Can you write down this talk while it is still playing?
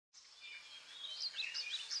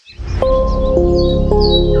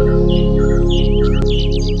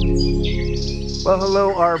Well,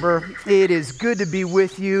 hello, Arbor. It is good to be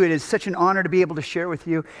with you. It is such an honor to be able to share with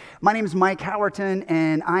you. My name is Mike Howerton,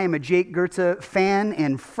 and I am a Jake Goetze fan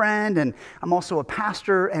and friend, and I'm also a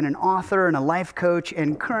pastor and an author and a life coach,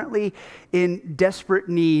 and currently in desperate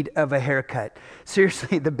need of a haircut.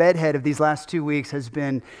 Seriously, the bedhead of these last 2 weeks has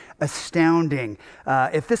been astounding.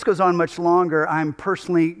 If this goes on much longer, I'm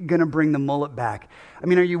personally going to bring the mullet back. I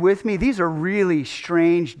mean, are you with me? These are really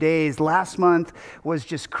strange days. Last month was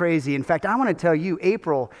just crazy. In fact, I want to tell you,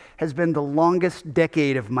 April has been the longest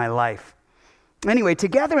decade of my life. Anyway,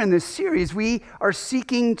 together in this series, we are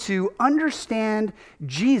seeking to understand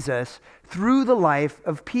Jesus through the life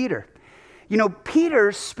of Peter. You know,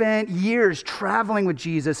 Peter spent years traveling with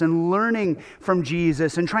Jesus and learning from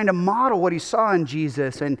Jesus and trying to model what he saw in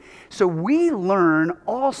Jesus. And so we learn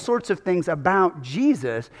all sorts of things about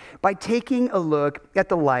Jesus by taking a look at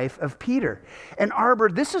the life of Peter. And Arbor,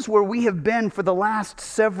 this is where we have been for the last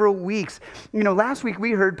several weeks. You know, last week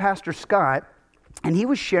we heard Pastor Scott, and he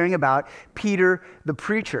was sharing about Peter the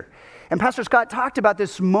preacher. And Pastor Scott talked about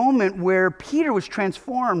this moment where Peter was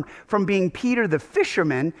transformed from being Peter the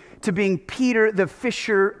fisherman to being Peter the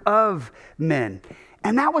fisher of men.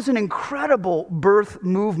 And that was an incredible birth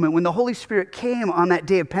movement when the Holy Spirit came on that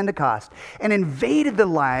day of Pentecost and invaded the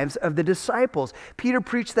lives of the disciples. Peter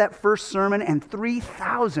preached that first sermon, and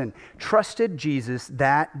 3,000 trusted Jesus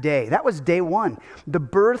that day. That was day one, the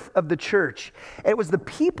birth of the church. It was the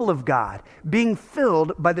people of God being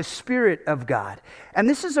filled by the Spirit of God. And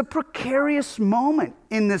this is a precarious moment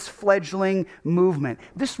in this fledgling movement.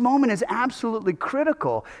 This moment is absolutely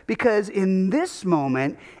critical because in this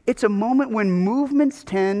moment, it's a moment when movements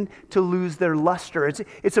tend to lose their luster.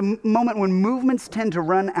 It's a moment when movements tend to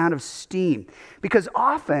run out of steam because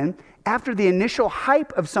often after the initial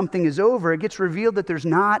hype of something is over, it gets revealed that there's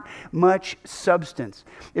not much substance.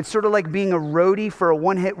 It's sort of like being a roadie for a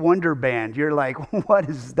one-hit wonder band. You're like, what,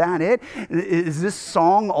 is that it? Is this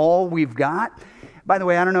song all we've got? By the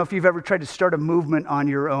way, I don't know if you've ever tried to start a movement on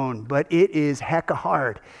your own, but it is hecka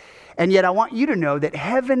hard. And yet I want you to know that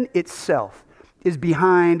heaven itself is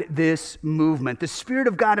behind this movement. The Spirit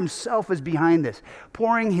of God himself is behind this,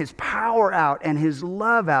 pouring his power out and his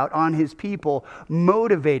love out on his people,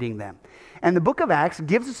 motivating them. And the book of Acts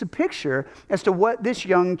gives us a picture as to what this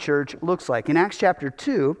young church looks like. In Acts chapter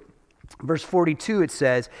 2, verse 42, it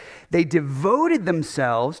says, they devoted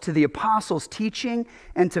themselves to the apostles' teaching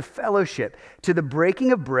and to fellowship, to the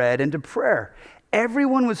breaking of bread and to prayer.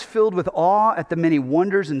 Everyone was filled with awe at the many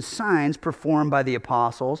wonders and signs performed by the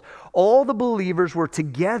apostles. All the believers were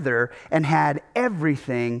together and had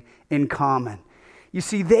everything in common. You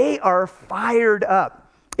see, they are fired up.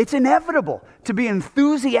 It's inevitable to be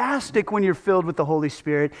enthusiastic when you're filled with the Holy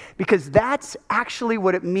Spirit because that's actually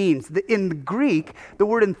what it means. In the Greek, the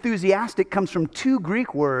word enthusiastic comes from two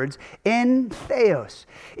Greek words, entheos.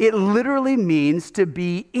 It literally means to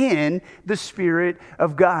be in the Spirit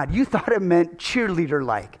of God. You thought it meant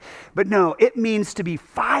cheerleader-like, but no, it means to be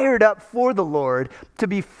fired up for the Lord, to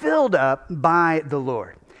be filled up by the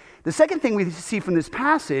Lord. The second thing we see from this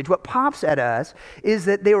passage, what pops at us, is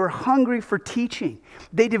that they were hungry for teaching.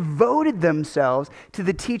 They devoted themselves to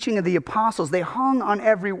the teaching of the apostles. They hung on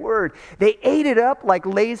every word. They ate it up like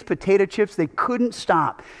Lay's potato chips. They couldn't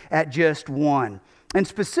stop at just one. And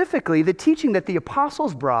specifically, the teaching that the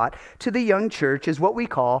apostles brought to the young church is what we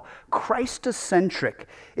call Christocentric.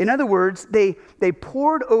 In other words, they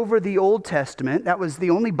poured over the Old Testament. That was the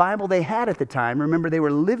only Bible they had at the time. Remember, they were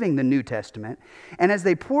living the New Testament. And as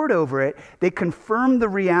they poured over it, they confirmed the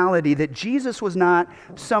reality that Jesus was not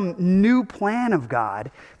some new plan of God,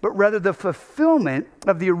 but rather the fulfillment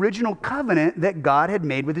of the original covenant that God had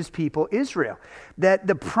made with his people, Israel. That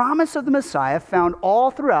the promise of the Messiah found all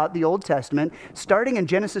throughout the Old Testament, starting in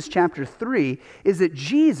Genesis chapter 3, is that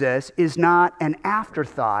Jesus is not an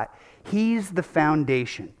afterthought. He's the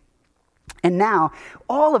foundation. And now,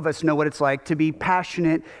 all of us know what it's like to be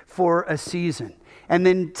passionate for a season and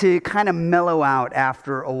then to kind of mellow out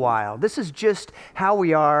after a while. This is just how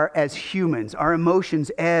we are as humans. Our emotions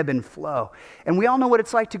ebb and flow. And we all know what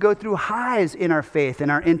it's like to go through highs in our faith and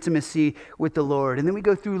our intimacy with the Lord. And then we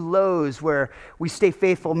go through lows where we stay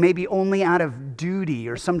faithful maybe only out of duty,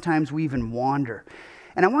 or sometimes we even wander.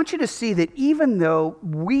 And I want you to see that even though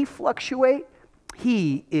we fluctuate,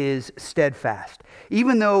 he is steadfast.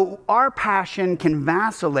 Even though our passion can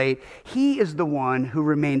vacillate, he is the one who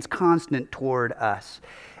remains constant toward us.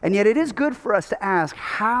 And yet it is good for us to ask,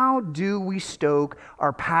 how do we stoke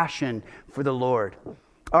our passion for the Lord?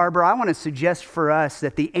 Arbor, I want to suggest for us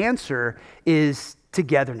that the answer is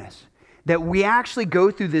togetherness. that we actually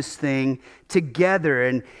go through this thing together,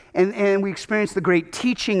 and we experience the great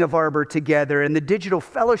teaching of Arbor together and the digital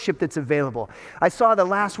fellowship that's available. I saw that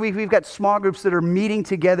last week we've got small groups that are meeting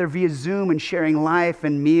together via Zoom and sharing life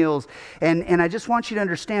and meals. And I just want you to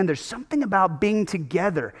understand there's something about being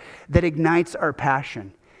together that ignites our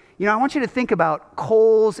passion. You know, I want you to think about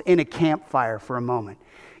coals in a campfire for a moment.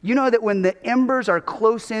 You know that when the embers are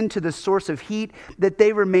close in to the source of heat, that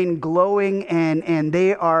they remain glowing and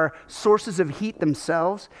they are sources of heat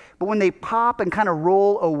themselves. But when they pop and kind of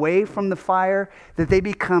roll away from the fire, that they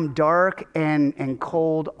become dark and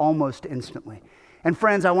cold almost instantly. And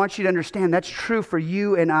friends, I want you to understand that's true for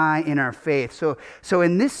you and I in our faith. So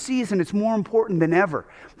in this season, it's more important than ever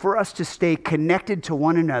for us to stay connected to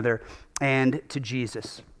one another and to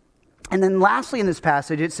Jesus. And then lastly in this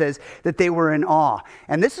passage, it says that they were in awe.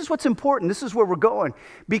 And this is what's important. This is where we're going.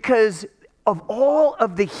 Because of all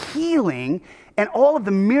of the healing and all of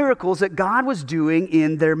the miracles that God was doing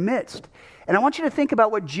in their midst. And I want you to think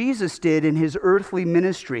about what Jesus did in his earthly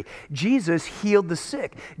ministry. Jesus healed the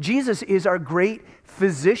sick. Jesus is our great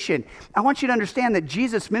physician. I want you to understand that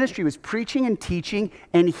Jesus' ministry was preaching and teaching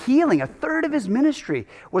and healing. A third of his ministry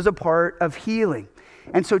was a part of healing.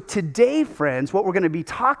 And so today, friends, what we're going to be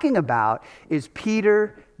talking about is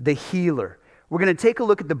Peter the healer. We're going to take a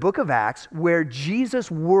look at the book of Acts where Jesus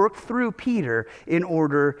worked through Peter in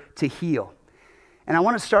order to heal. And I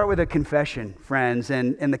want to start with a confession, friends.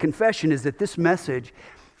 And the confession is that this message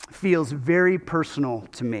feels very personal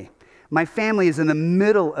to me. My family is in the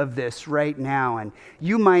middle of this right now. And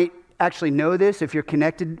you might actually know this if you're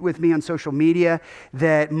connected with me on social media,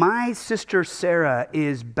 that my sister Sarah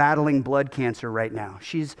is battling blood cancer right now.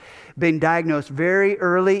 She's been diagnosed very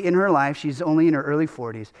early in her life. She's only in her early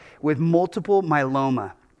 40s with multiple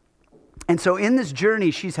myeloma. And so in this journey,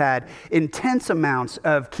 she's had intense amounts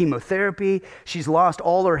of chemotherapy. She's lost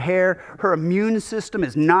all her hair. Her immune system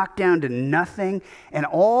is knocked down to nothing, and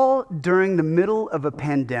all during the middle of a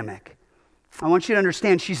pandemic. I want you to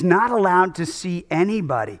understand she's not allowed to see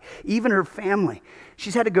anybody, even her family.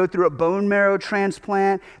 She's had to go through a bone marrow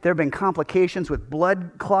transplant. There have been complications with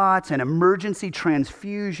blood clots and emergency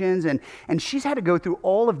transfusions, and she's had to go through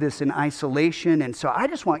all of this in isolation. And so I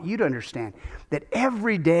just want you to understand that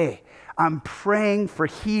every day I'm praying for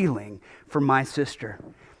healing for my sister.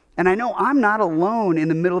 And I know I'm not alone in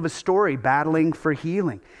the middle of a story battling for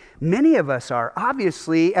healing. Many of us are.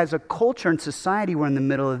 Obviously, as a culture and society, we're in the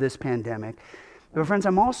middle of this pandemic. But friends,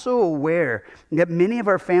 I'm also aware that many of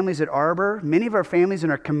our families at Arbor, many of our families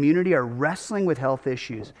in our community are wrestling with health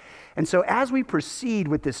issues. And so as we proceed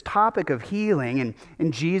with this topic of healing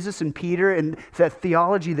and Jesus and Peter and the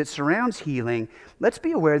theology that surrounds healing, let's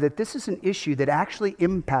be aware that this is an issue that actually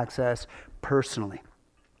impacts us personally.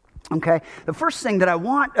 Okay, the first thing that I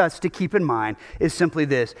want us to keep in mind is simply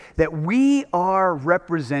this, that we are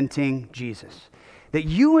representing Jesus. That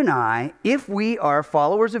you and I, if we are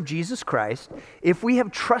followers of Jesus Christ, if we have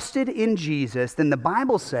trusted in Jesus, then the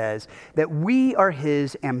Bible says that we are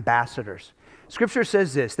his ambassadors. Scripture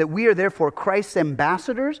says this, that we are therefore Christ's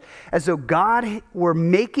ambassadors, as though God were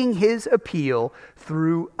making his appeal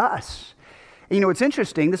through us. You know, it's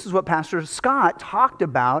interesting. This is what Pastor Scott talked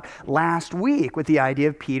about last week with the idea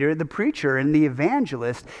of Peter, the preacher and the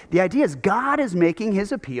evangelist. The idea is God is making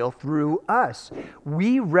his appeal through us.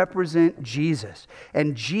 We represent Jesus,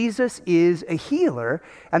 and Jesus is a healer.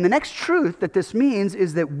 And the next truth that this means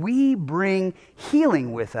is that we bring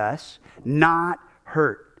healing with us, not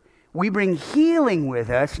hurt. We bring healing with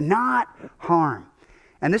us, not harm.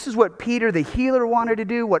 And this is what Peter the healer wanted to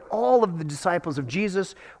do, what all of the disciples of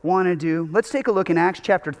Jesus want to do. Let's take a look in Acts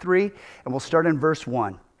chapter 3, and we'll start in verse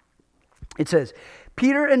 1. It says,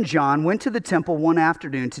 Peter and John went to the temple one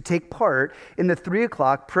afternoon to take part in the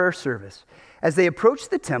 3:00 prayer service. As they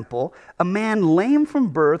approached the temple, a man lame from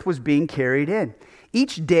birth was being carried in.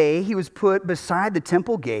 Each day he was put beside the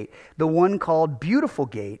temple gate, the one called Beautiful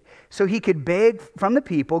Gate, so he could beg from the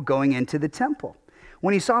people going into the temple.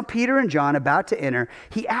 When he saw Peter and John about to enter,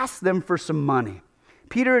 he asked them for some money.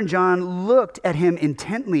 Peter and John looked at him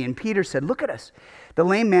intently, and Peter said, "Look at us." The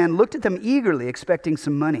lame man looked at them eagerly, expecting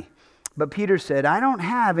some money. But Peter said, "I don't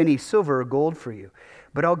have any silver or gold for you,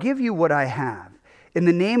 but I'll give you what I have. In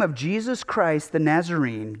the name of Jesus Christ the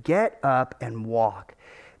Nazarene, get up and walk."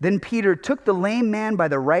 Then Peter took the lame man by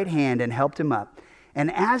the right hand and helped him up. And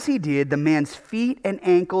as he did, the man's feet and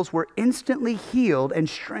ankles were instantly healed and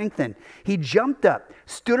strengthened. He jumped up,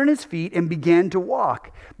 stood on his feet, and began to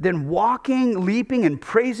walk. Then walking, leaping, and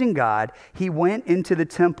praising God, he went into the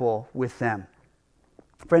temple with them.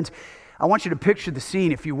 Friends, I want you to picture the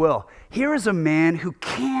scene, if you will. Here is a man who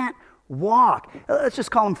can't walk. Let's just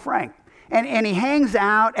call him Frank. And he hangs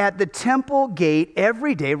out at the temple gate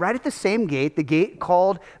every day, right at the same gate, the gate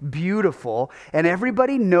called Beautiful. And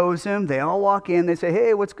everybody knows him. They all walk in. They say,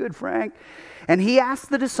 hey, what's good, Frank? And he asks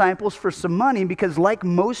the disciples for some money because, like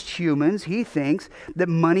most humans, he thinks that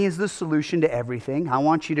money is the solution to everything. I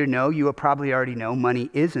want you to know, you probably already know, money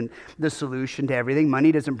isn't the solution to everything.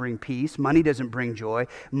 Money doesn't bring peace. Money doesn't bring joy.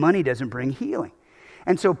 Money doesn't bring healing.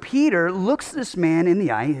 And so Peter looks this man in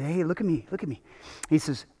the eye. Hey, look at me, look at me. He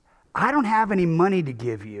says, I don't have any money to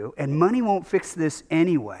give you, and money won't fix this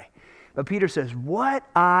anyway. But Peter says, what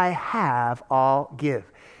I have, I'll give.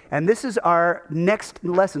 And this is our next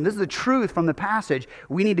lesson. This is the truth from the passage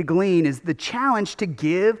we need to glean, is the challenge to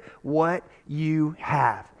give what you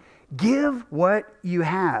have. Give what you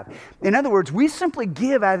have. In other words, we simply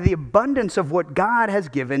give out of the abundance of what God has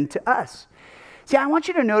given to us. See, I want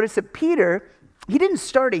you to notice that Peter, he didn't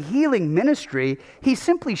start a healing ministry. He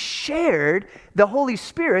simply shared the Holy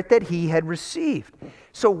Spirit that he had received.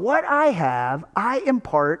 So what I have, I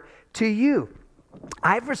impart to you.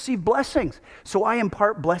 I've received blessings, so I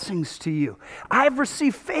impart blessings to you. I've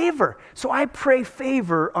received favor, so I pray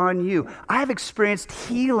favor on you. I've experienced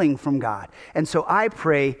healing from God, and so I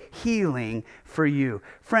pray healing for you.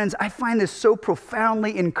 Friends, I find this so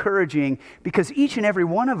profoundly encouraging because each and every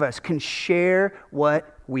one of us can share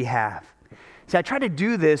what we have. See, I try to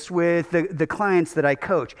do this with the clients that I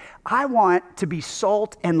coach. I want to be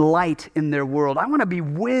salt and light in their world. I want to be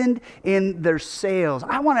wind in their sails.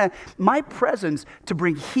 I want my presence to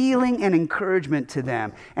bring healing and encouragement to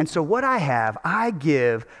them. And so what I have, I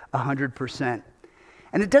give 100%.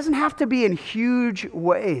 And it doesn't have to be in huge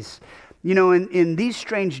ways. You know, in these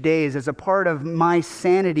strange days, as a part of my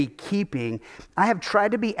sanity keeping, I have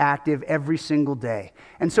tried to be active every single day.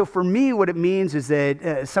 And so for me, what it means is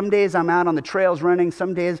that some days I'm out on the trails running,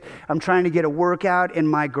 some days I'm trying to get a workout in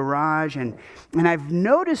my garage. And I've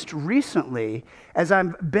noticed recently, as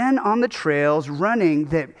I've been on the trails running,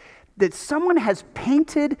 that someone has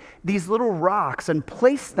painted these little rocks and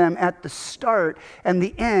placed them at the start and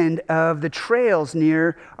the end of the trails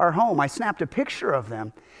near our home. I snapped a picture of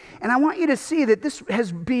them. And I want you to see that this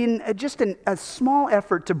has been just a small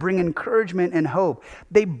effort to bring encouragement and hope.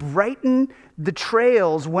 They brighten the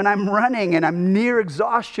trails when I'm running and I'm near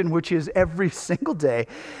exhaustion, which is every single day.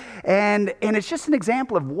 And it's just an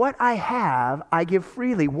example of what I have, I give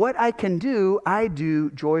freely. What I can do, I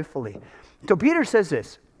do joyfully. So Peter says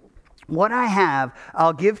this, what I have,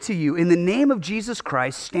 I'll give to you. In the name of Jesus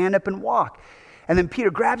Christ, stand up and walk. And then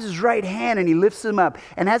Peter grabs his right hand and he lifts him up.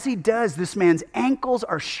 And as he does, this man's ankles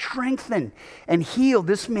are strengthened and healed.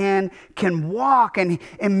 This man can walk, and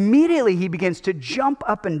immediately he begins to jump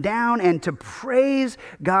up and down and to praise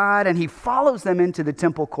God. And he follows them into the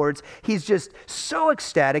temple courts. He's just so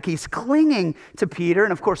ecstatic. He's clinging to Peter.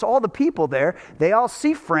 And of course, all the people there, they all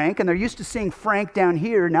see Frank, and they're used to seeing Frank down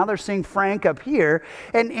here. Now they're seeing Frank up here.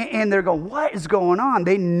 And they're going, what is going on?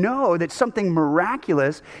 They know that something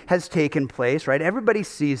miraculous has taken place, right? Everybody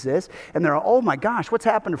sees this, and they're, oh my gosh, what's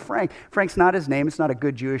happened to Frank? Frank's not his name. It's not a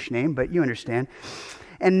good Jewish name, but you understand.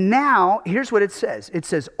 And now, here's what it says. It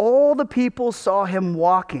says, all the people saw him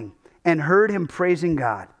walking and heard him praising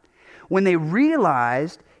God. When they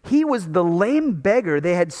realized he was the lame beggar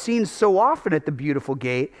they had seen so often at the Beautiful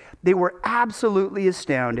Gate, they were absolutely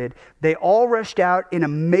astounded. They all rushed out in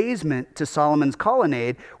amazement to Solomon's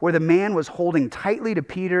colonnade, where the man was holding tightly to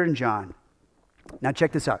Peter and John. Now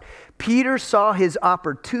check this out. Peter saw his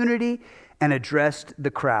opportunity and addressed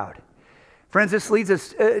the crowd. Friends, this leads us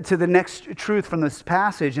to the next truth from this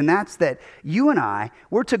passage, and that's that you and I,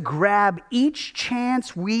 we're to grab each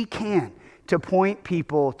chance we can to point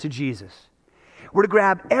people to Jesus. We're to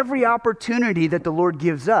grab every opportunity that the Lord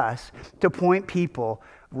gives us to point people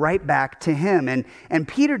right back to him. And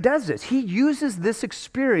Peter does this. He uses this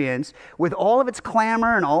experience with all of its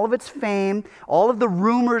clamor and all of its fame, all of the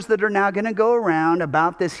rumors that are now going to go around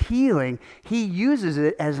about this healing. He uses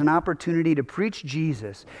it as an opportunity to preach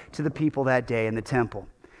Jesus to the people that day in the temple.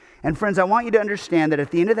 And friends, I want you to understand that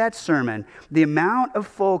at the end of that sermon, the amount of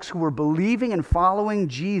folks who were believing and following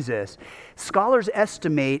Jesus, scholars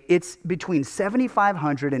estimate it's between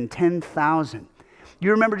 7,500 and 10,000. You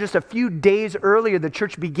remember just a few days earlier, the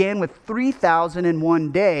church began with 3,000 in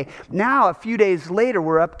one day. Now, a few days later,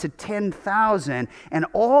 we're up to 10,000. And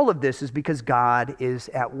all of this is because God is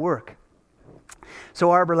at work. So,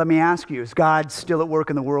 Arbor, let me ask you, is God still at work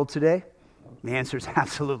in the world today? The answer is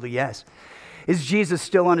absolutely yes. Is Jesus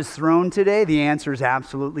still on his throne today? The answer is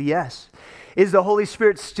absolutely yes. Is the Holy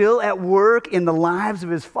Spirit still at work in the lives of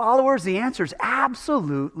his followers? The answer is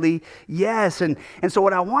absolutely yes. And so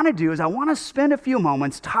what I want to do is I want to spend a few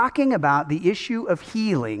moments talking about the issue of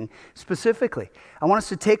healing specifically. I want us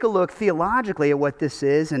to take a look theologically at what this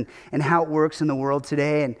is and how it works in the world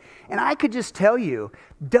today. And I could just tell you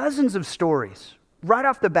dozens of stories right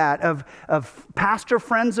off the bat of pastor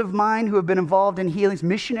friends of mine who have been involved in healings,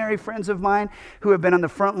 missionary friends of mine who have been on the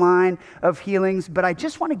front line of healings. But I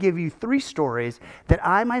just want to give you 3 stories that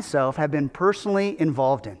I myself have been personally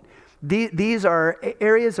involved in. These are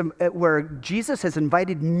areas where Jesus has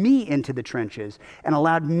invited me into the trenches and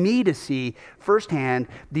allowed me to see firsthand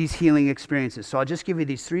these healing experiences. So I'll just give you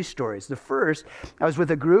these 3 stories. The first, I was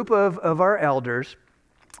with a group of our elders,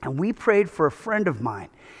 and we prayed for a friend of mine.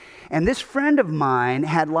 And this friend of mine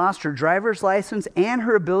had lost her driver's license and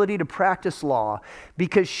her ability to practice law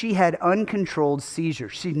because she had uncontrolled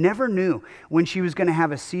seizures. She never knew when she was going to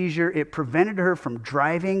have a seizure. It prevented her from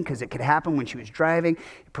driving because it could happen when she was driving.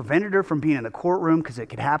 It prevented her from being in the courtroom because it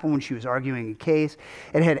could happen when she was arguing a case.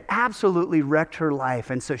 It had absolutely wrecked her life.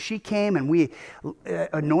 And so she came and we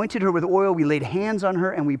anointed her with oil. We laid hands on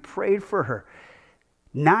her and we prayed for her.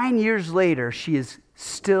 9 years later, she is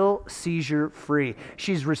still seizure-free.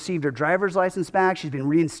 She's received her driver's license back. She's been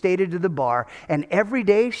reinstated to the bar. And every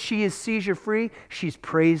day she is seizure-free, she's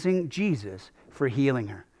praising Jesus for healing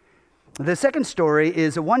her. The second story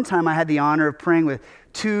is at one time I had the honor of praying with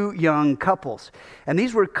 2 young couples. And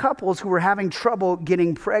these were couples who were having trouble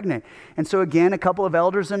getting pregnant. And so again, a couple of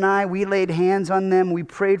elders and I, we laid hands on them, we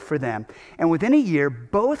prayed for them. And within a year,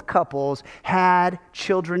 both couples had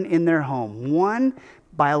children in their home. One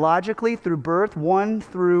biologically through birth, one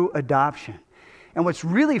through adoption. And what's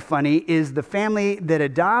really funny is the family that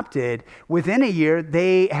adopted, within a year,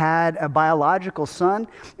 they had a biological son.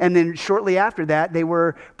 And then shortly after that, they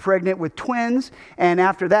were pregnant with twins. And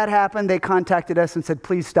after that happened, they contacted us and said,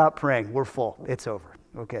 please stop praying. We're full. It's over.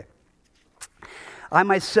 Okay. I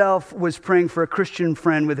myself was praying for a Christian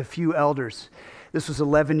friend with a few elders. This was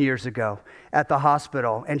 11 years ago at the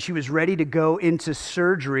hospital, and she was ready to go into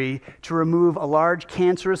surgery to remove a large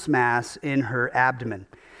cancerous mass in her abdomen.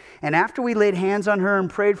 And after we laid hands on her and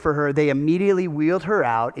prayed for her, they immediately wheeled her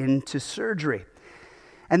out into surgery.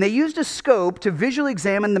 And they used a scope to visually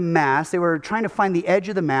examine the mass. They were trying to find the edge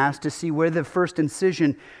of the mass to see where the first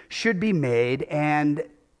incision should be made, and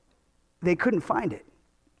they couldn't find it.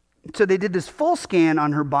 So they did this full scan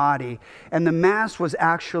on her body, and the mass was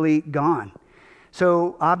actually gone.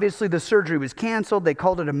 So obviously the surgery was canceled. They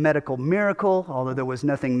called it a medical miracle, although there was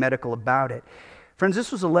nothing medical about it. Friends,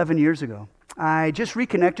 this was 11 years ago. I just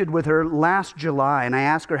reconnected with her last July, and I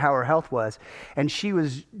asked her how her health was, and she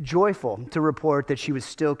was joyful to report that she was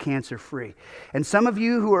still cancer-free. And some of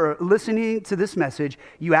you who are listening to this message,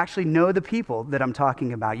 you actually know the people that I'm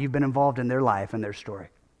talking about. You've been involved in their life and their story.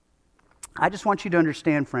 I just want you to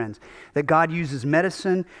understand, friends, that God uses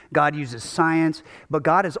medicine, God uses science, but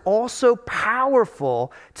God is also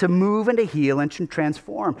powerful to move and to heal and to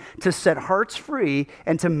transform, to set hearts free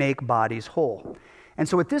and to make bodies whole. And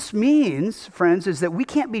so what this means, friends, is that we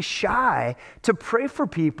can't be shy to pray for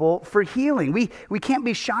people for healing. We can't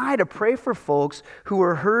be shy to pray for folks who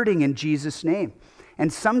are hurting in Jesus' name.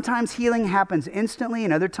 And sometimes healing happens instantly,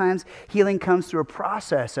 and other times healing comes through a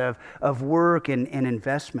process of work and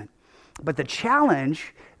investment. But the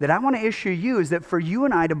challenge that I want to issue you is that for you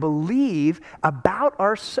and I to believe about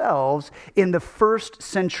ourselves in the first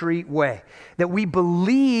century way. That we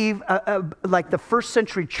believe like the first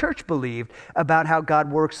century church believed about how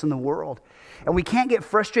God works in the world. And we can't get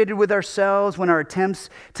frustrated with ourselves when our attempts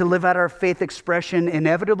to live out our faith expression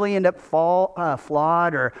inevitably end up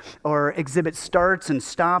flawed or exhibit starts and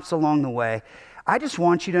stops along the way. I just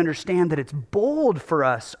want you to understand that it's bold for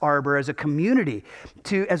us, Arbor, as a community,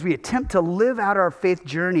 as we attempt to live out our faith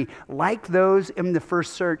journey like those in the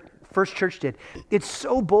first church did. It's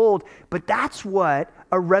so bold, but that's what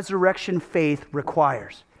a resurrection faith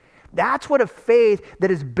requires. That's what a faith that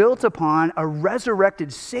is built upon a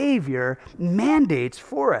resurrected Savior mandates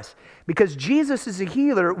for us. Because Jesus is a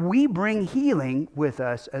healer, we bring healing with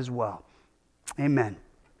us as well. Amen.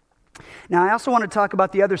 Now, I also want to talk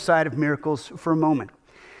about the other side of miracles for a moment,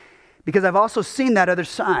 because I've also seen that other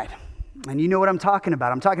side. And you know what I'm talking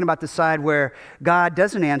about. I'm talking about the side where God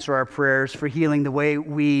doesn't answer our prayers for healing the way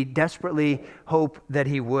we desperately hope that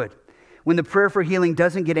He would. When the prayer for healing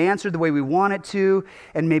doesn't get answered the way we want it to,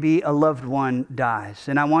 and maybe a loved one dies.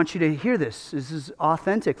 And I want you to hear this. This is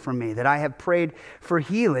authentic for me, that I have prayed for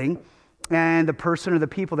healing and the person or the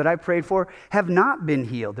people that I prayed for have not been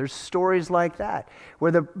healed. There's stories like that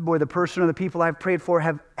where the person or the people I've prayed for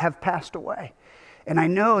have passed away. And I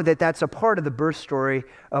know that that's a part of the birth story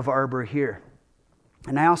of Arbor here.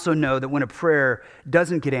 And I also know that when a prayer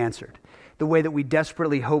doesn't get answered the way that we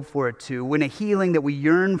desperately hope for it to, when a healing that we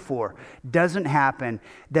yearn for doesn't happen,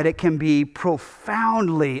 that it can be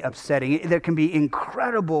profoundly upsetting. There can be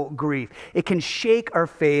incredible grief. It can shake our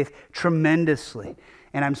faith tremendously.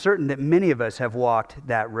 And I'm certain that many of us have walked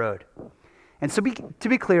that road. And so to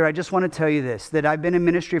be clear, I just want to tell you this, that I've been in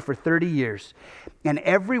ministry for 30 years. And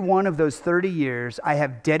every one of those 30 years, I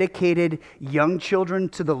have dedicated young children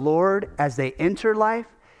to the Lord as they enter life.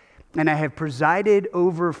 And I have presided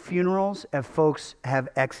over funerals as folks have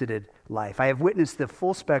exited life. I have witnessed the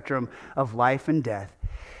full spectrum of life and death.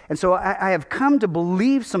 And so I have come to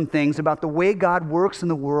believe some things about the way God works in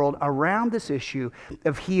the world around this issue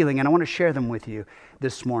of healing. And I want to share them with you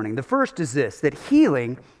this morning. The first is this, that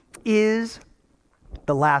healing is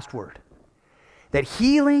the last word. That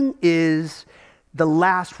healing is the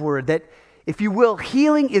last word. That, if you will,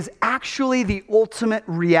 healing is actually the ultimate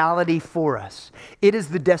reality for us. It is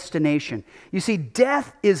the destination. You see,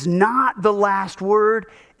 death is not the last word.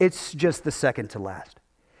 It's just the second to last.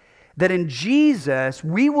 That in Jesus,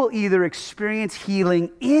 we will either experience healing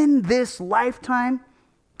in this lifetime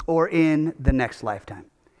or in the next lifetime.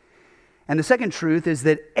 And the second truth is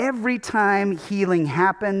that every time healing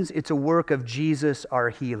happens, it's a work of Jesus, our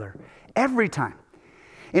healer. Every time.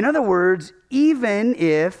 In other words, even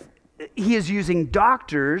if he is using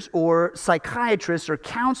doctors or psychiatrists or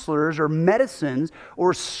counselors or medicines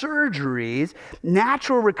or surgeries,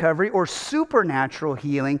 natural recovery or supernatural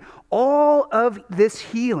healing, all of this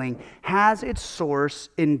healing has its source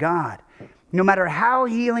in God. No matter how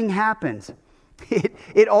healing happens,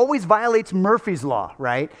 it always violates Murphy's Law,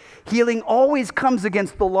 right? Healing always comes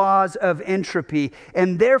against the laws of entropy,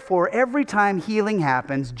 and therefore, every time healing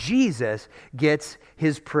happens, Jesus gets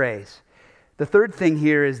his praise. The third thing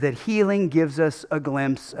here is that healing gives us a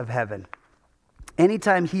glimpse of heaven.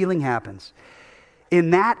 Anytime healing happens, in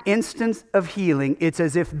that instance of healing, it's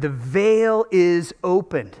as if the veil is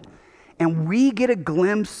opened. And we get a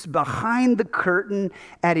glimpse behind the curtain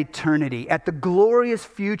at eternity, at the glorious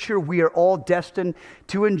future we are all destined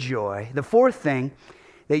to enjoy. The fourth thing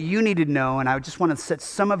that you need to know, and I just want to set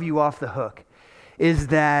some of you off the hook, is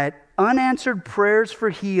that unanswered prayers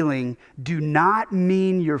for healing do not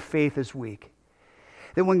mean your faith is weak.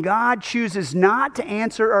 That when God chooses not to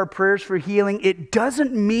answer our prayers for healing, it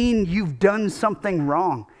doesn't mean you've done something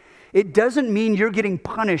wrong. It doesn't mean you're getting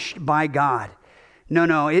punished by God.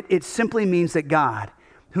 No, it simply means that God,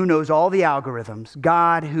 who knows all the algorithms,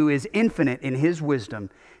 God, who is infinite in his wisdom,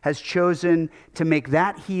 has chosen to make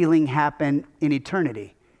that healing happen in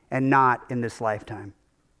eternity and not in this lifetime.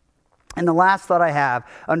 And the last thought I have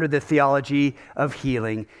under the theology of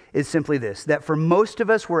healing is simply this, that for most of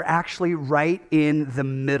us, we're actually right in the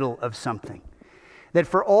middle of something. That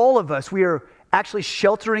for all of us, we are actually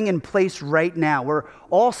sheltering in place right now. We're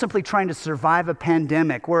all simply trying to survive a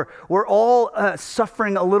pandemic. We're all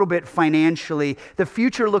suffering a little bit financially. The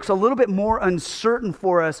future looks a little bit more uncertain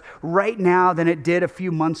for us right now than it did a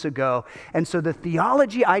few months ago. And so the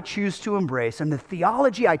theology I choose to embrace and the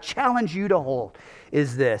theology I challenge you to hold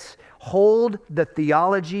is this. Hold the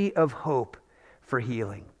theology of hope for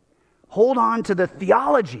healing. Hold on to the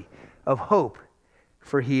theology of hope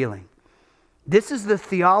for healing. This is the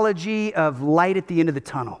theology of light at the end of the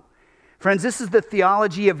tunnel. Friends, this is the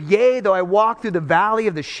theology of, yea, though I walk through the valley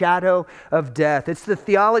of the shadow of death. It's the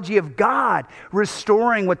theology of God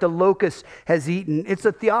restoring what the locust has eaten. It's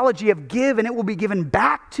the theology of give and it will be given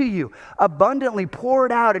back to you, abundantly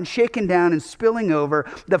poured out and shaken down and spilling over,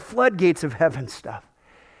 the floodgates of heaven stuff.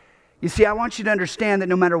 You see, I want you to understand that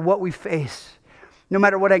no matter what we face, no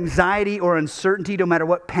matter what anxiety or uncertainty, no matter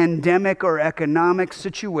what pandemic or economic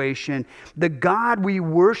situation, the God we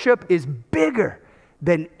worship is bigger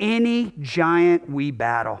than any giant we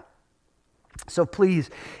battle. So please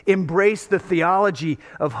embrace the theology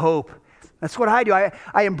of hope. That's what I do. I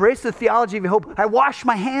embrace the theology of hope. I wash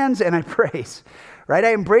my hands and I praise, right?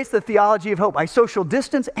 I embrace the theology of hope. I social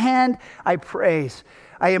distance and I praise.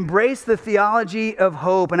 I embrace the theology of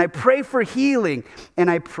hope and I pray for healing and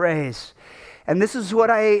I praise. And this is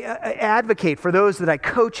what I advocate for those that I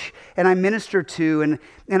coach and I minister to.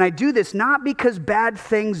 And I do this not because bad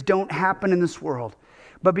things don't happen in this world,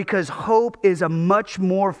 but because hope is a much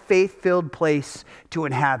more faith-filled place to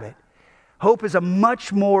inhabit. Hope is a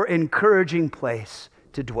much more encouraging place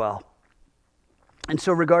to dwell. And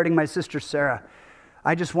so regarding my sister Sarah,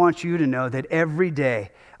 I just want you to know that every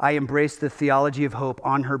day I embrace the theology of hope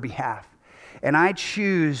on her behalf. And I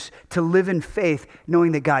choose to live in faith,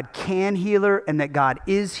 knowing that God can heal her and that God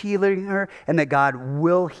is healing her and that God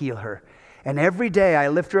will heal her. And every day I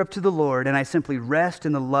lift her up to the Lord and I simply rest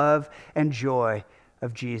in the love and joy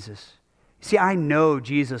of Jesus. See, I know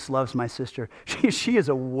Jesus loves my sister. She is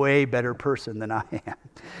a way better person than I am.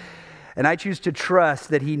 And I choose to trust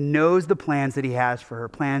that he knows the plans that he has for her,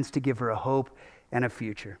 plans to give her a hope and a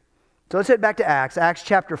future. So let's head back to Acts. Acts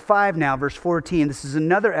chapter 5 now, verse 14. This is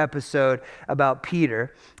another episode about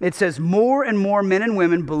Peter. It says, more and more men and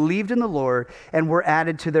women believed in the Lord and were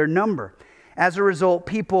added to their number. As a result,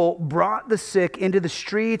 people brought the sick into the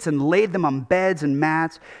streets and laid them on beds and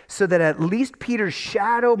mats so that at least Peter's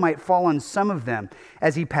shadow might fall on some of them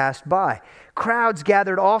as he passed by. Crowds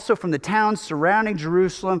gathered also from the towns surrounding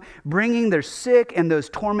Jerusalem, bringing their sick and those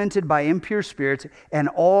tormented by impure spirits, and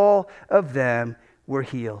all of them were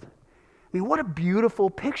healed. I mean, what a beautiful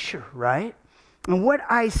picture, right? And what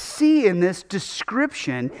I see in this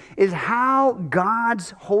description is how God's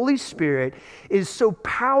Holy Spirit is so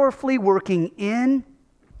powerfully working in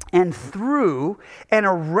and through and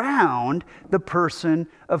around the person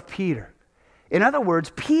of Peter. In other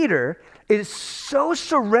words, Peter is so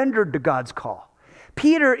surrendered to God's call.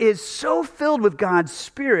 Peter is so filled with God's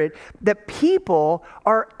Spirit that people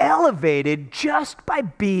are elevated just by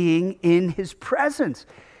being in his presence,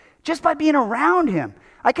 just by being around him.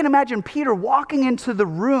 I can imagine Peter walking into the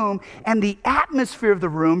room and the atmosphere of the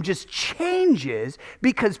room just changes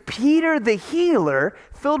because Peter the healer,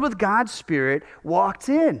 filled with God's Spirit, walked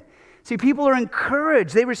in. See, people are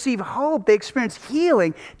encouraged. They receive hope. They experience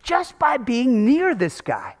healing just by being near this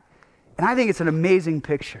guy. And I think it's an amazing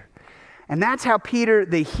picture. And that's how Peter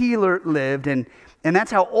the healer lived. And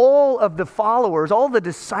that's how all of the followers, all the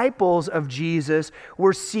disciples of Jesus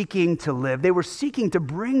were seeking to live. They were seeking to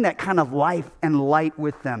bring that kind of life and light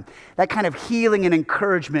with them, that kind of healing and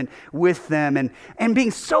encouragement with them, and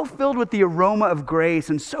being so filled with the aroma of grace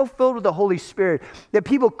and so filled with the Holy Spirit that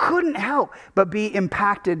people couldn't help but be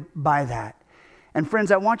impacted by that. And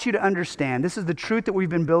friends, I want you to understand, this is the truth that we've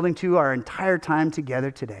been building to our entire time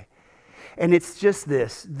together today. And it's just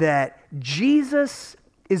this, that Jesus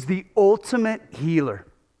is the ultimate healer.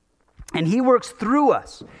 And he works through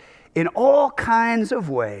us in all kinds of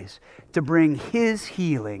ways to bring his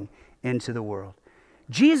healing into the world.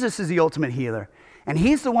 Jesus is the ultimate healer, and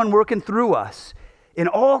he's the one working through us in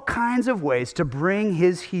all kinds of ways to bring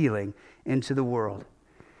his healing into the world.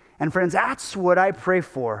 And friends, that's what I pray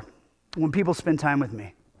for when people spend time with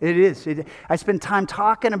me. It is. I spend time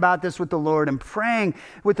talking about this with the Lord and praying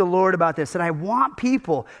with the Lord about this. And I want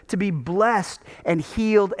people to be blessed and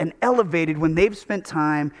healed and elevated when they've spent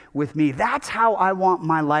time with me. That's how I want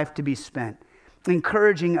my life to be spent.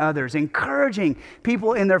 Encouraging others, encouraging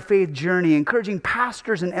people in their faith journey, encouraging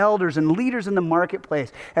pastors and elders and leaders in the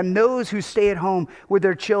marketplace and those who stay at home with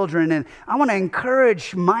their children. And I want to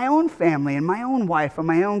encourage my own family and my own wife and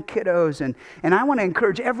my own kiddos. And I want to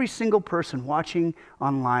encourage every single person watching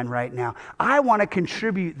online right now. I want to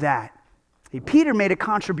contribute that. Peter made a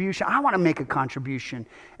contribution. I want to make a contribution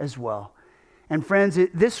as well. And friends,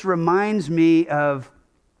 this reminds me of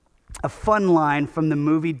a fun line from the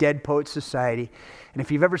movie Dead Poets Society. And if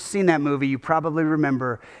you've ever seen that movie, you probably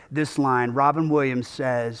remember this line. Robin Williams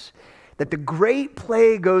says that the great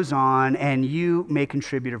play goes on and you may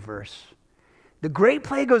contribute a verse. The great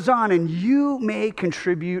play goes on and you may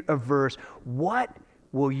contribute a verse. What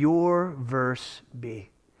will your verse be?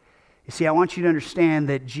 You see, I want you to understand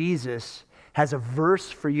that Jesus has a verse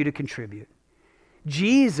for you to contribute.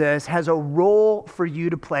 Jesus has a role for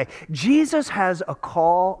you to play. Jesus has a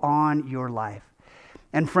call on your life.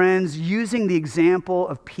 And friends, using the example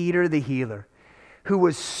of Peter the healer, who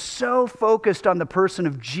was so focused on the person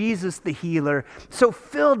of Jesus the healer, so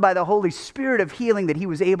filled by the Holy Spirit of healing that he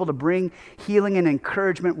was able to bring healing and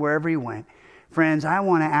encouragement wherever he went. Friends, I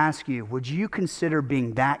want to ask you, would you consider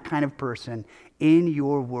being that kind of person in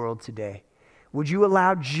your world today? Would you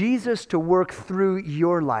allow Jesus to work through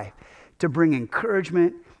your life, to bring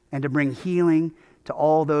encouragement and to bring healing to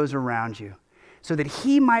all those around you, so that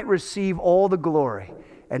he might receive all the glory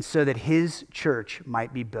and so that his church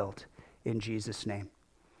might be built in Jesus' name?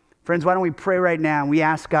 Friends, why don't we pray right now and we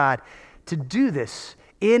ask God to do this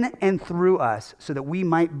in and through us so that we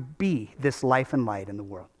might be this life and light in the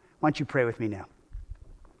world. Why don't you pray with me now?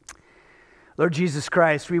 Lord Jesus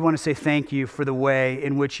Christ, we want to say thank you for the way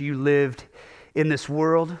in which you lived in this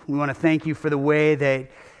world. We want to thank you for the way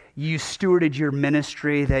that you stewarded your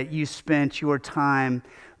ministry, that you spent your time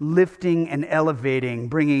lifting and elevating,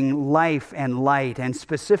 bringing life and light, and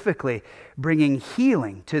specifically bringing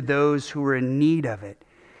healing to those who were in need of it.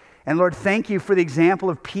 And Lord, thank you for the example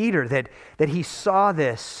of Peter, that he saw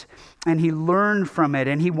this and he learned from it,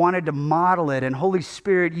 and he wanted to model it. And Holy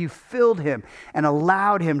Spirit, you filled him and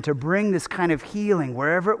allowed him to bring this kind of healing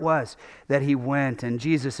wherever it was that he went. And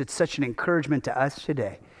Jesus, it's such an encouragement to us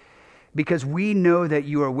today because we know that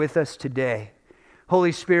you are with us today.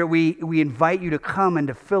 Holy Spirit, we invite you to come and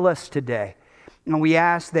to fill us today. And we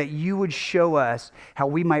ask that you would show us how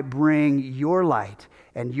we might bring your light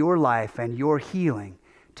and your life and your healing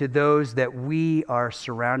to those that we are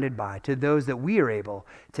surrounded by, to those that we are able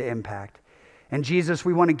to impact. And Jesus,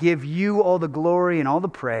 we want to give you all the glory and all the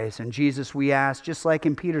praise. And Jesus, we ask, just like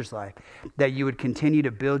in Peter's life, that you would continue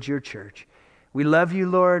to build your church. We love you,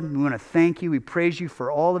 Lord. We want to thank you. We praise you for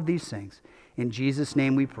all of these things. In Jesus'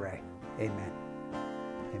 name we pray. Amen.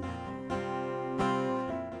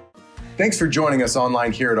 Thanks for joining us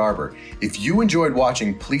online here at Arbor. If you enjoyed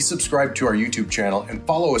watching, please subscribe to our YouTube channel and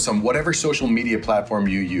follow us on whatever social media platform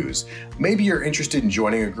you use. Maybe you're interested in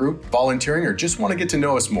joining a group, volunteering, or just want to get to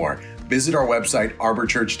know us more. Visit our website,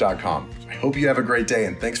 arborchurch.com. I hope you have a great day,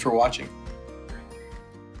 and thanks for watching.